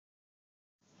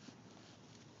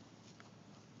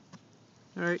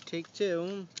Alright, take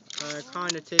two. I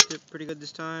kind of taped it pretty good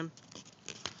this time.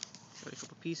 Got a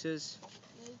couple pieces.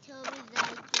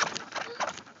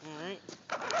 Alright.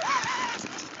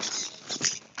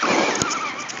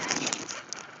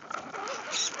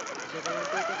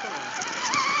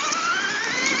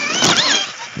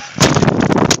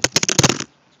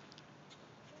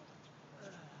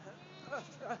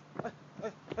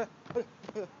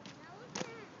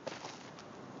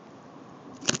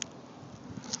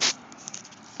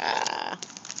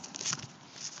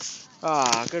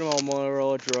 Good old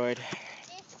Motorola Droid.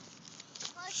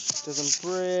 Doesn't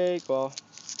break. Well,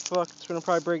 fuck, it's gonna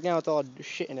probably break now with all the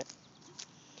shit in it.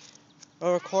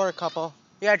 I'll record a couple.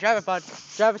 Yeah, drive it, bud.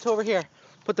 Drive it to over here.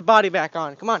 Put the body back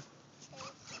on. Come on.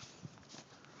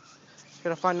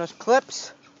 Gotta find those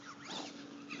clips.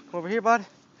 Come over here, bud.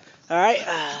 Alright.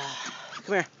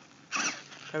 Come here.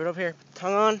 Drive it over here.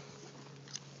 Tongue on.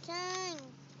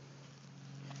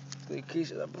 The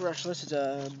case of the brushless is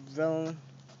a Velen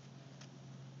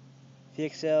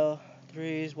VXL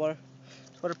 3s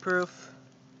waterproof.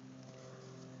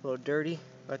 A little dirty,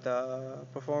 but the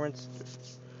performance.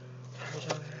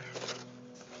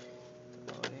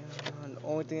 And the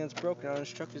only thing that's broken on this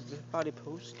truck is the body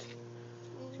post.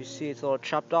 So you see it's a little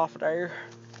chopped off there.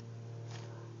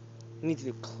 You need to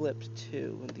do clips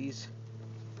too, and these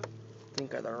I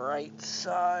think are the right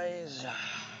size.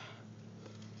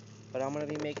 But I'm gonna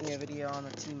be making a video on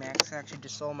the T-Max. I actually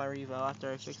just sold my Revo after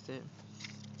I fixed it.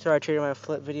 So I traded my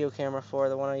flip video camera for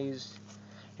the one I used.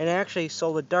 And I actually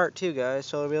sold a Dart too, guys,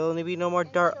 so there will only be no more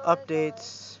Dart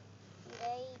updates.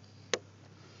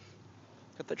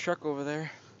 Got the truck over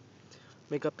there.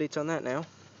 Make updates on that now.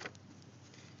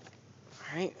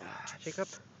 Alright, Jacob.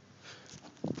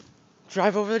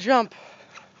 Drive over the jump.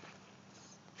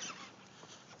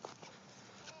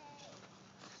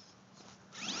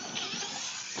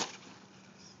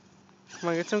 Come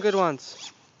on, get some good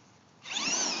ones.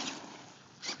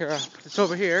 Here, it's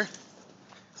over here.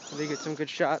 Let me get some good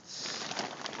shots.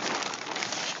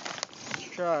 Let's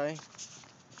try.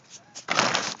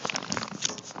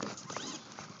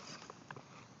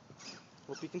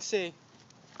 Hope you can see.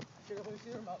 Jacob, let me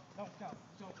see the remote. Don't go.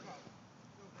 Don't go.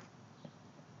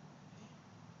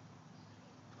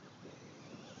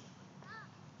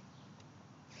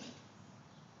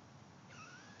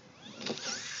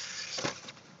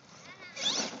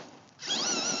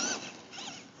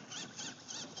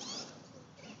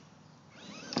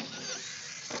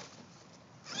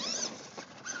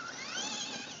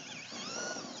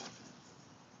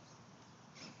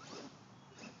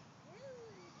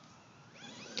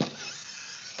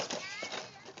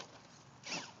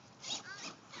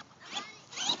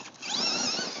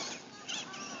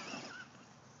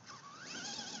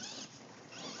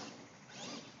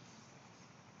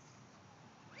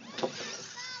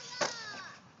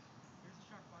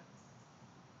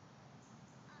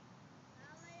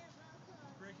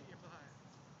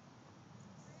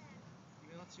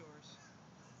 That's yours.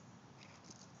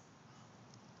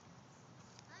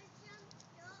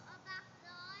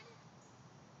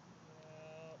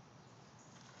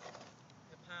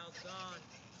 The pile's gone.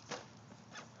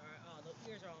 Alright, oh, the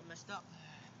ears are all messed up.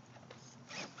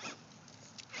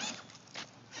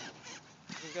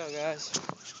 Here we go, guys.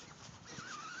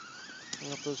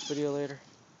 I'll upload this video later.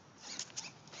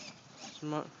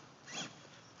 Mutt.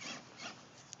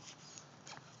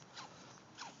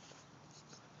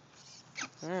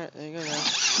 Alright, there you go,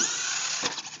 guys.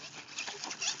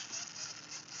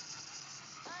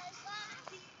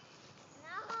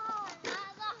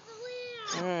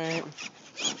 Alright.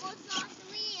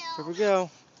 Here we go.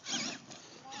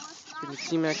 Get the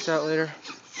T-Max out later.